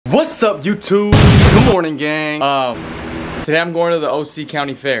What's up, YouTube? Good morning, gang. Today I'm going to the OC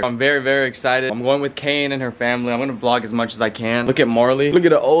County Fair. I'm very excited. I'm going with Kayin and her family. I'm gonna vlog as much as I can. Look at Marley. Look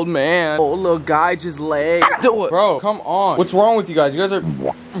at an old man. Old little guy just leg. Do it. Bro, come on. What's wrong with you guys? You guys are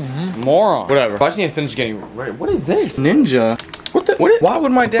morons. Whatever. I just need to finish getting ready. What is this? Ninja. What the? Why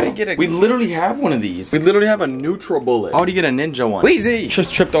would my dad get it? We literally have one of these. We literally have a neutral bullet. Why would he get a ninja one? Wheezy!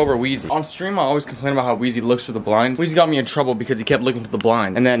 Just tripped over Wheezy. On stream, I always complain about how Wheezy looks through the blinds. Wheezy got me in trouble because he kept looking through the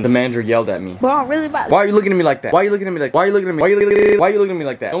blind. And then the manager yelled at me. Bro, really bad. Why are you looking at me like that? Why are you looking at me like that? Why are you looking at me? Why are you looking at me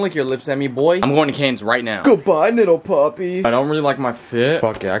like that? Don't lick your lips at me, boy. I'm going to Kayin's right now. Goodbye, little puppy. I don't really like my fit.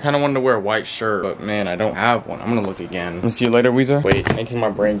 Fuck it. I kind of wanted to wear a white shirt, but man, I don't have one. I'm gonna look again. I'll see you later, Weezer. Wait, I ain't taking my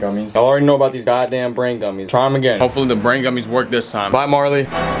brain gummies. Y'all already know about these goddamn brain gummies. Try them again. Hopefully the brain gummies work this time. Bye, Marley.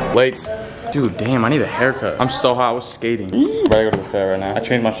 Late. Dude, damn, I need a haircut. I'm so hot, I was skating. Ready to go to the fair right now. I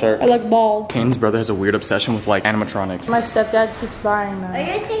changed my shirt. I look bald. Kayin's brother has a weird obsession with like animatronics. My stepdad keeps buying them. Are you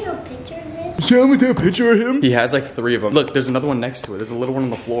gonna take a picture of him? Yeah, I'm gonna take a picture of him. He has like 3 of them. Look, there's another one next to it. There's a little one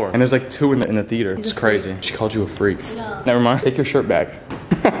on the floor. And there's like 2 in the theater. It's crazy. She called you a freak. No. Never mind. Take your shirt back.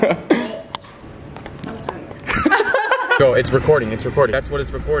 I'm sorry. Go, it's recording. It's recording. That's what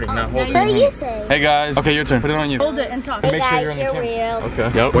it's recording. Now hold it. What do you say? Hey guys. Okay, your turn. Put it on you. Hold it and talk. Hey Make sure guys, you're in the you're camera. real.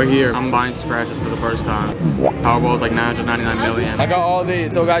 Okay. Yep. We're here. I'm buying scratches for the first time. Powerball is like 999 million. I got all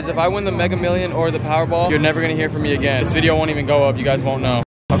these. So guys, if I win the Mega Million or the Powerball, you're never gonna hear from me again. This video won't even go up. You guys won't know.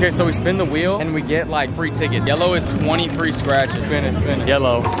 Okay, so we spin the wheel and we get like free tickets. Yellow is 20 free scratches. Spin it, spin it.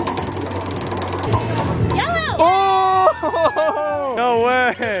 Yellow. Yellow! Oh! No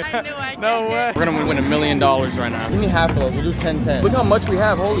way. I knew I No way. We're gonna win $1 million right now. Give me half of those. We'll do 10-10. Look how much we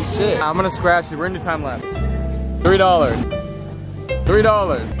have. Holy shit. I'm gonna scratch it. We're in the time lapse. $3. $3.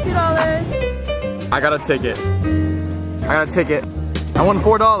 $2. I got a ticket. I got a ticket. I won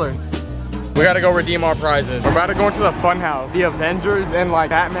 $4. We gotta go redeem our prizes. We're about to go into the fun house. The Avengers and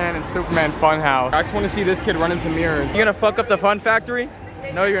like Batman and Superman fun house. I just wanna see this kid run into mirrors. You gonna fuck up the fun factory?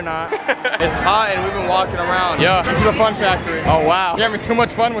 No, you're not. It's hot and we've been walking around. Yeah, into the fun factory. Oh, wow. You're having too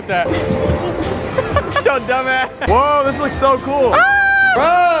much fun with that. Yo, dumbass. Whoa, this looks so cool.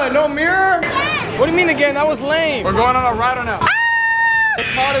 Ah! Bruh, no mirror? What do you mean again? That was lame. We're going on a ride now. It's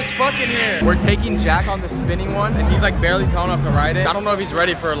hot as fuck in here. We're taking Jack on the spinning one, and he's like barely tall enough to ride it. I don't know if he's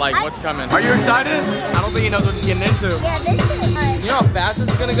ready for like what's coming. Are you excited? I don't think he knows what he's getting into. Yeah, this is You know how fast this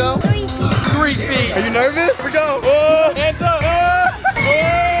is gonna go? 3 feet. 3 feet. Are you nervous? Here we go. Oh, hands up. Oh, oh.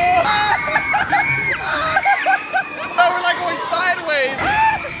 Oh, we're like going sideways.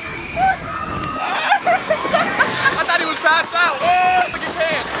 I thought he was passed out. Oh, look at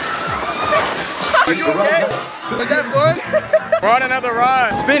pants. Are you okay? Was that fun? We're on another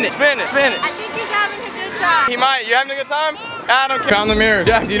ride. Spin it, spin it, spin it. I think he's having a good time. He might. You having a good time? I don't care. Found the mirror.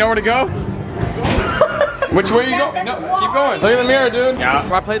 Jack, do you know where to go? Which way you going? No, keep going. Look at the mirror, dude. Yeah.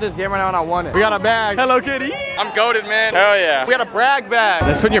 I played this game right now and I won it. We got a bag. Hello, kitty. I'm goated, man. Hell yeah. We got a brag bag.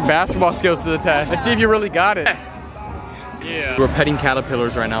 Let's put your basketball skills to the test. Let's see if you really got it. Yes. Yeah. We're petting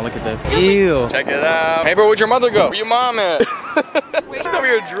caterpillars right now. Look at this. Ew. Check it out. Hey, bro, where'd your mother go? Where your mom at? He's over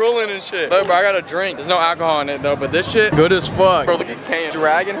here drooling and shit. Look, bro, I got a drink. There's no alcohol in it, though, but this shit, good as fuck. Bro, look at Kayin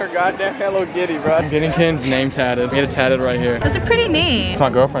dragging her goddamn Hello Kitty, bro. I'm getting Kayin's name tatted. We get it tatted right here. That's a pretty name. It's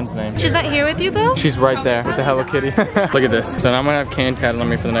my girlfriend's name. She's not here with you, though? She's right there with the Hello Kitty. Look at this. So now I'm gonna have Kayin tatted on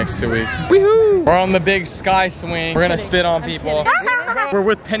me for the next 2 weeks. Woohoo! We're on the big sky swing. We're gonna spit on people. We're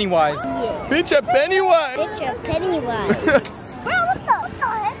with Pennywise. Yeah. Bitch at Pennywise. Bitch of Pennywise. Bro, what the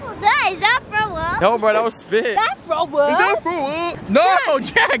heck was that? Is that from what? No, bro, that was spit. That from what? Is that from what? No,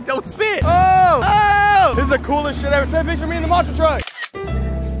 Jack, don't spit. Oh, oh! This is the coolest shit ever. Take a picture of me in the monster truck. Yeah,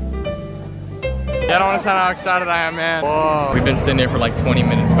 I don't understand how excited I am, man. Whoa. We've been sitting here for like 20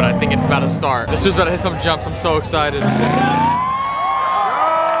 minutes, but I think it's about to start. This dude's about to hit some jumps. I'm so excited.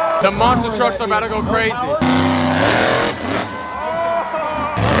 The monster trucks are about to go crazy.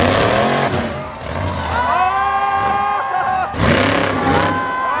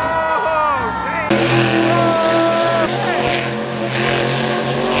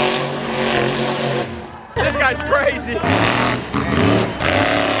 This guy's crazy.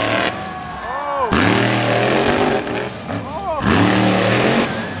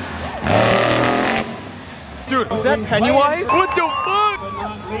 Dude, is that Pennywise? What the fuck?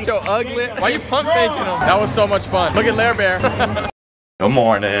 Joe ugly. Why you pump faking him? That was so much fun. Look at Lair Bear. Good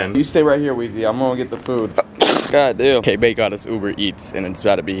morning. You stay right here, Weezy. I'm gonna get the food. God damn. K-Bait got us Uber Eats and it's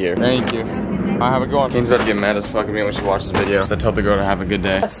about to be here. Thank you. I have it going. Kayin's about to get mad as fuck at me when she watches the video. So I told the girl to have a good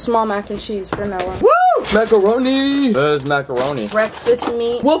day. A small mac and cheese for Noah. Woo! Macaroni! There's macaroni. Breakfast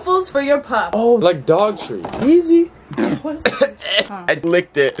meat. Waffles for your pup. Oh, like dog treat. Easy. I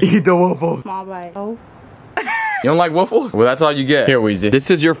licked it. Eat the waffle. Small bite. Oh. You don't like waffles? Well, that's all you get. Here, Weezy. This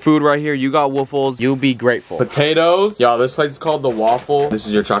is your food right here. You got waffles. You be grateful. Potatoes. Y'all, this place is called The Waffle. This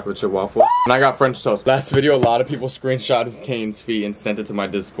is your chocolate chip waffle. And I got French toast. Last video, a lot of people screenshotted Kane's feet and sent it to my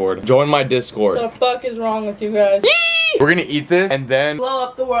Discord. Join my Discord. What the fuck is wrong with you guys? We're gonna eat this and then Blow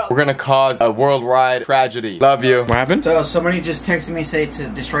up the world. we're gonna cause a worldwide tragedy. Love you. What happened? So somebody just texted me say to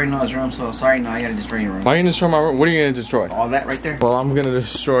destroy Noah's room, so sorry, no, I gotta destroy your room. Why are you gonna destroy my room? What are you gonna destroy? All that right there. Well, I'm gonna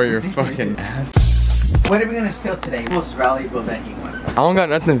destroy your fucking ass. What are we gonna steal today? Most valuable that he wants. I don't got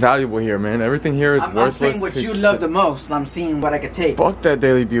nothing valuable here, man. Everything here is I'm worthless. saying what you love the most, and I'm seeing what I could take. Fuck that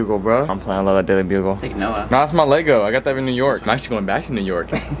Daily Bugle, bro. I'm playing. I love that Daily Bugle. Take Noah. No, that's my Lego. I got that in New York. I'm actually going back to New York.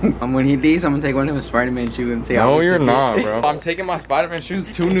 When he leaves, I'm gonna take one of his Spider-Man shoes and say, No, you're not, bro. I'm taking my Spider-Man shoes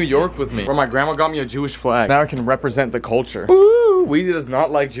to New York with me. Where my grandma got me a Jewish flag. Now I can represent the culture. Woo! Weezy does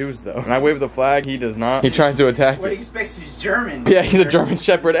not like Jews, though. When I wave the flag, he does not. He tries to attack What me. he expects is German. Yeah, he's a German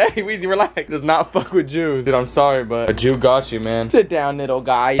Shepherd. Hey, Weezy, relax. He does not fuck with Jews. Dude, I'm sorry, but a Jew got you, man. Sit down, little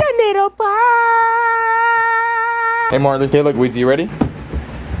guy. Little boy. Hey, Marley. Hey, look, Weezy, you ready?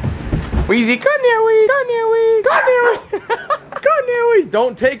 Weezy, come here, Weezy. Come here, Weezy. Come here, Weezy. Come here, Weezy.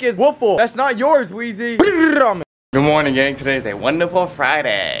 Don't take his waffle. That's not yours, Weezy. Good morning, gang. Today is a wonderful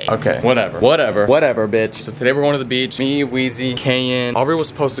Friday. Okay, whatever, bitch. So today we're going to the beach. Me, Weezy, Kayin. Aubrey was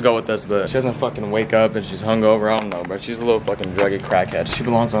supposed to go with us, but she doesn't fucking wake up and she's hungover. I don't know, but she's a little fucking druggy crackhead. She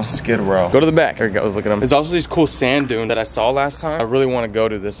belongs on Skid Row. Go to the back. There you go. Look at them. There's also these cool sand dunes that I saw last time. I really want to go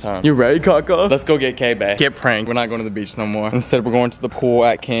to this time. You ready, Kaka? Let's go get K-Bay. Get pranked. We're not going to the beach no more. Instead, we're going to the pool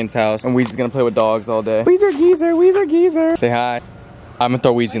at Kayin's house, and Weezy's gonna play with dogs all day. Weezer geezer, Weezer geezer. Say hi. I'm gonna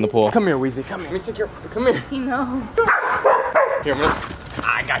throw Weezy in the pool. Come here, Weezy. Come here. Let me take your. Come here. He knows. Here,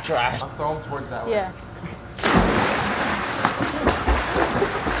 I got your ass. I'll throw him towards that way. Yeah.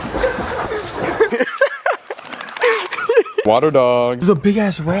 Water dog. There's a big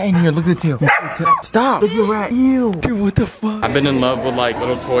ass rat in here. Look at the tail. Stop. Look at the rat. Ew. Dude, what the fuck? I've been in love with like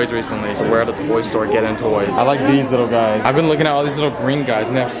little toys recently. So we're at a toy store getting toys. I like these little guys. I've been looking at all these little green guys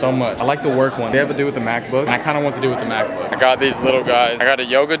and they have so much. I like the work one. They have to do with the MacBook. And I kind of want to do with the MacBook. I got these little guys. I got a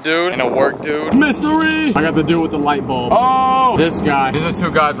yoga dude and a work dude. Misery. I got the dude with the light bulb. Oh, this guy. These are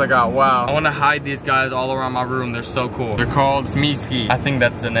two guys I got. Wow. I want to hide these guys all around my room. They're so cool. They're called Smeeski. I think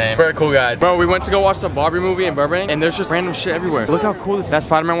that's the name. Very cool guys. Bro, we went to go watch the Barbie movie in Burbank and there's just random shit everywhere. Look how cool this is. That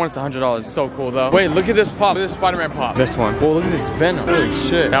Spider-Man one is $100. So cool though. Wait, look at this pop. Look at this Spider-Man pop. This one. Whoa, look at this Venom. Holy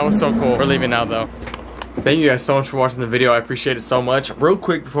shit. That was so cool. We're leaving now though. Thank you guys so much for watching the video. I appreciate it so much. Real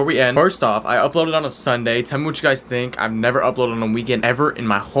quick before we end, first off, I uploaded on a Sunday. Tell me what you guys think. I've never uploaded on a weekend ever in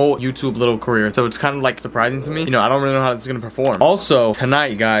my whole YouTube little career. So it's kind of like surprising to me. You know, I don't really know how this is going to perform. Also,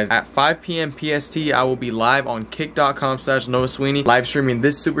 tonight, guys, at 5 p.m. PST, I will be live on kick.com/NoahSweeney, live streaming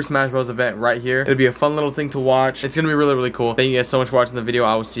this Super Smash Bros. Event right here. It'll be a fun little thing to watch. It's going to be really, really cool. Thank you guys so much for watching the video.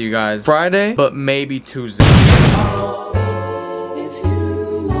 I will see you guys Friday, but maybe Tuesday.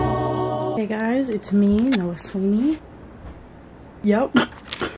 Hey guys, it's me, Noah Sweeney. Yep.